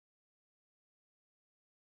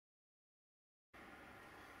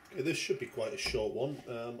Okay, this should be quite a short one,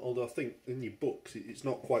 although I think in your books it's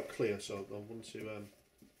not quite clear, so I want to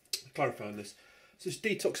clarify on this. So this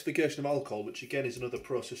detoxification of alcohol, which again is another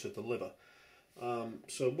process of the liver.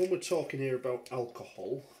 So when we're talking here about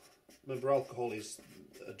alcohol, remember alcohol is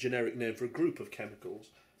a generic name for a group of chemicals.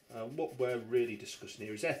 What we're really discussing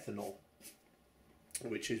here is ethanol,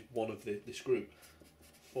 which is one of this group.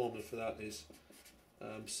 Formula for that is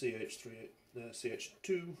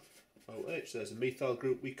CH2OH. There's a methyl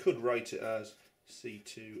group. We could write it as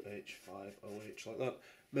C2H5OH like that.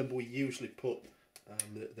 Remember, we usually put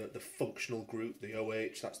the functional group, the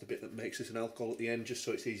OH. That's the bit that makes this an alcohol at the end, just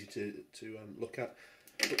so it's easy to look at.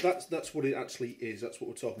 But that's what it actually is. That's what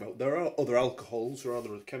we're talking about. There are other alcohols, or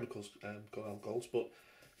other chemicals called alcohols, but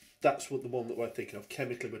that's what the one that we're thinking of.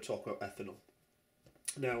 Chemically, we're talking about ethanol.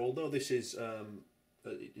 Now, although this is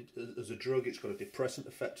as a drug, it's got a depressant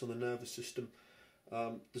effect on the nervous system.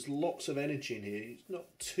 There's lots of energy in here. It's not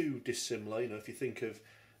too dissimilar. You know, if you think of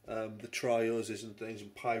the trioses and things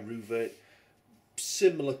and pyruvate,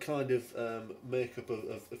 similar kind of makeup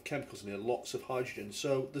of chemicals in here. Lots of hydrogen.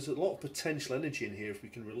 So there's a lot of potential energy in here if we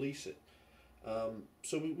can release it.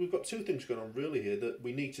 So we've got two things going on really here, that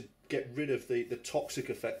we need to get rid of the toxic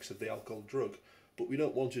effects of the alcohol drug, but we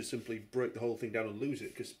don't want to simply break the whole thing down and lose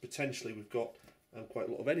it, because potentially we've got quite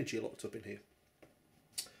a lot of energy locked up in here.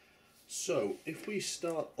 So if we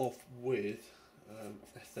start off with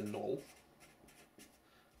ethanol,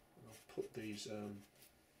 I'll put these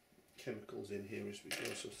chemicals in here as we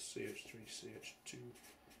go, so CH3,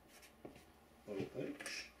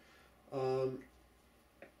 CH2OH.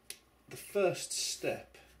 The first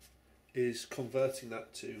step is converting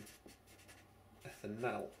that to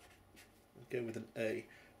ethanal, again with an A.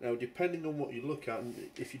 Now, depending on what you look at, and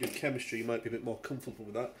if you do chemistry, you might be a bit more comfortable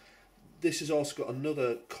with that. This has also got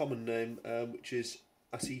another common name, which is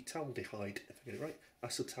acetaldehyde, if I get it right.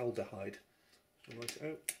 Acetaldehyde. So write it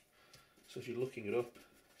out. So if you're looking it up,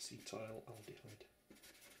 acetaldehyde.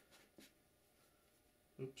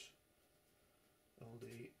 Oops. There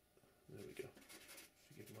we go.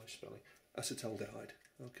 Forgive my spelling. Acetaldehyde.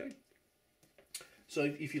 Okay. So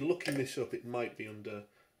if you're looking this up, it might be under,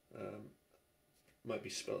 might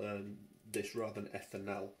be spelled this rather than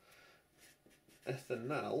ethanal.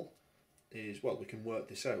 Ethanal is, well, we can work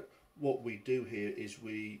this out. What we do here is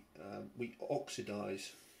we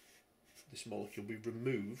oxidize this molecule. We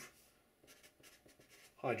remove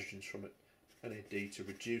hydrogens from it, NAD to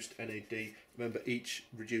reduced NAD. Remember, each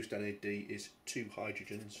reduced NAD is 2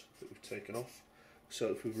 hydrogens that we've taken off.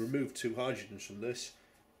 So if we remove 2 hydrogens from this,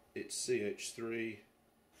 it's CH3COH.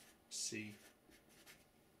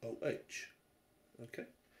 Okay,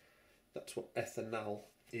 that's what ethanal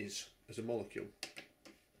is as a molecule.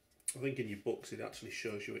 I think in your books it actually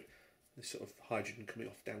shows you it, this sort of hydrogen coming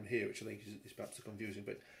off down here, which I think is perhaps a confusing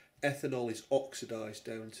bit. Ethanol is oxidized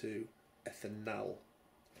down to ethanal.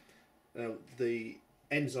 Now, the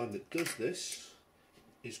enzyme that does this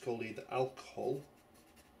is called either alcohol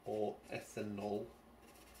or ethanol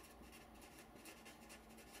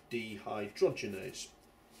dehydrogenase.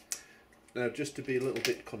 Now, just to be a little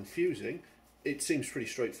bit confusing, it seems pretty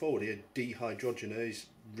straightforward here. Dehydrogenase,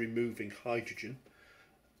 removing hydrogen.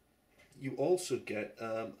 You also get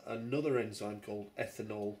another enzyme called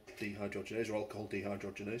ethanol dehydrogenase, or alcohol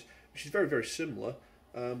dehydrogenase, which is very, very similar,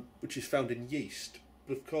 which is found in yeast.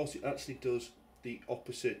 But of course, it actually does the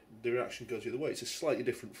opposite. The reaction goes the other way. It's a slightly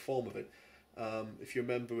different form of it. If you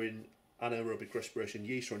remember, in anaerobic respiration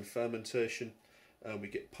yeast or in fermentation, we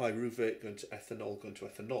get pyruvate going to ethanol, going to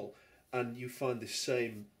ethanol, and you find this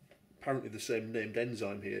same, apparently the same named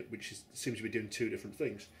enzyme here, which seems to be doing 2 different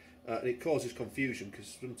things. And it causes confusion,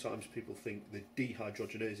 because sometimes people think the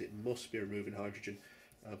dehydrogenase, it must be removing hydrogen,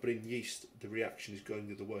 but in yeast the reaction is going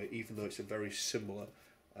the other way, even though it's a very similar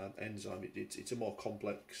enzyme. It's a more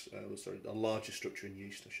complex, a larger structure in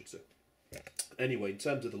yeast, I should say. Anyway, in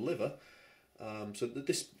terms of the liver, so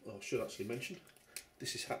this, I should actually mention,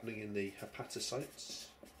 this is happening in the hepatocytes,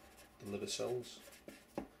 the liver cells.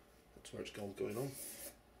 That's where it's all going on.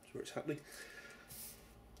 That's where it's happening.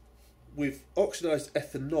 We've oxidized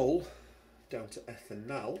ethanol down to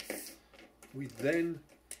ethanal. We then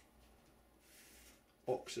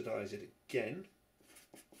oxidize it again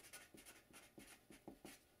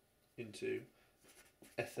into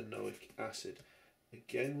ethanoic acid.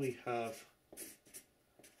 Again, we have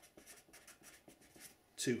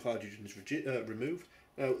 2 hydrogens removed.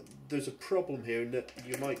 Now, there's a problem here in that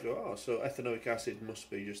you might go, oh, so ethanoic acid must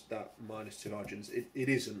be just that minus 2 hydrogens. It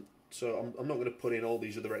isn't. So I'm not going to put in all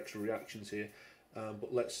these other extra reactions here,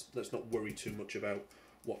 but let's not worry too much about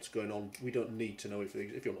what's going on. We don't need to know if you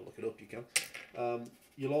want to look it up, you can.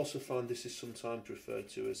 You'll also find this is sometimes referred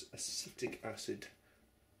to as acetic acid.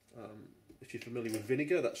 If you're familiar with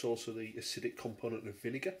vinegar, that's also the acidic component of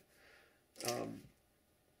vinegar.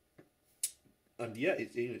 And yeah,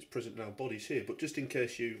 it's present in our bodies here, but just in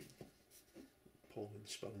case you...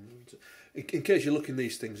 In case you're looking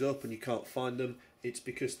these things up and you can't find them, it's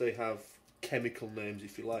because they have chemical names,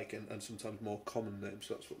 if you like, and sometimes more common names,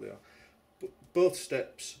 so that's what they are. But both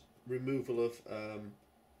steps, removal of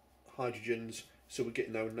hydrogens, so we're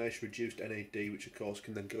getting now a nice reduced NAD, which of course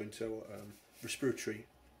can then go into respiratory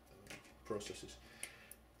processes.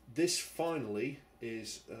 This finally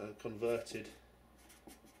is converted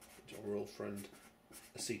to our old friend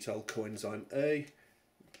acetyl coenzyme A,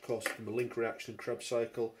 of course from the link reaction Krebs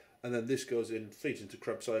cycle, and then this goes in, feeds into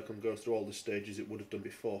Krebs cycle and goes through all the stages it would have done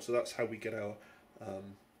before. So that's how we get our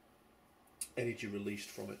energy released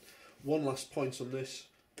from it. One last point on this,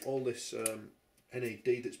 all this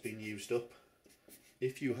NAD that's been used up,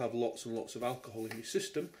 if you have lots and lots of alcohol in your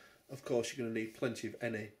system, of course you're going to need plenty of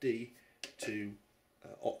NAD to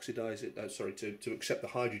oxidize it, to accept the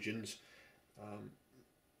hydrogens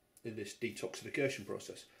in this detoxification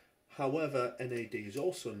process. However, NAD is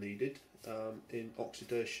also needed in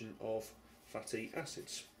oxidation of fatty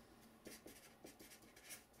acids.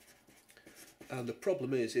 And the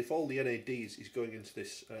problem is, if all the NAD is going into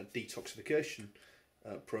this detoxification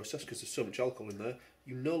process, because there's so much alcohol in there,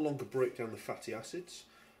 you no longer break down the fatty acids,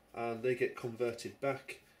 and they get converted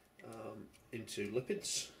back into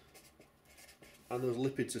lipids, and those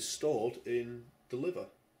lipids are stored in the liver,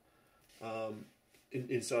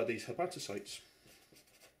 inside these hepatocytes.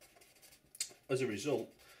 As a result,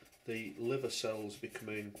 the liver cells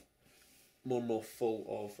becoming more and more full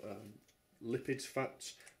of lipids,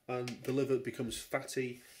 fats, and the liver becomes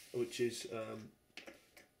fatty, which is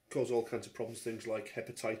cause all kinds of problems, things like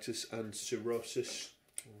hepatitis and cirrhosis.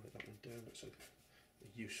 I'll write that one down, that's a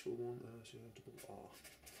useful one. Double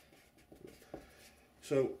R.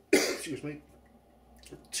 So, excuse me,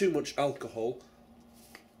 too much alcohol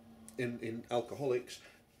in alcoholics,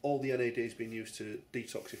 all the NAD is being used to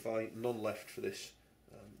detoxify, none left for this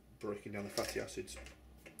breaking down the fatty acids,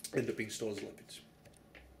 end up being stored as lipids.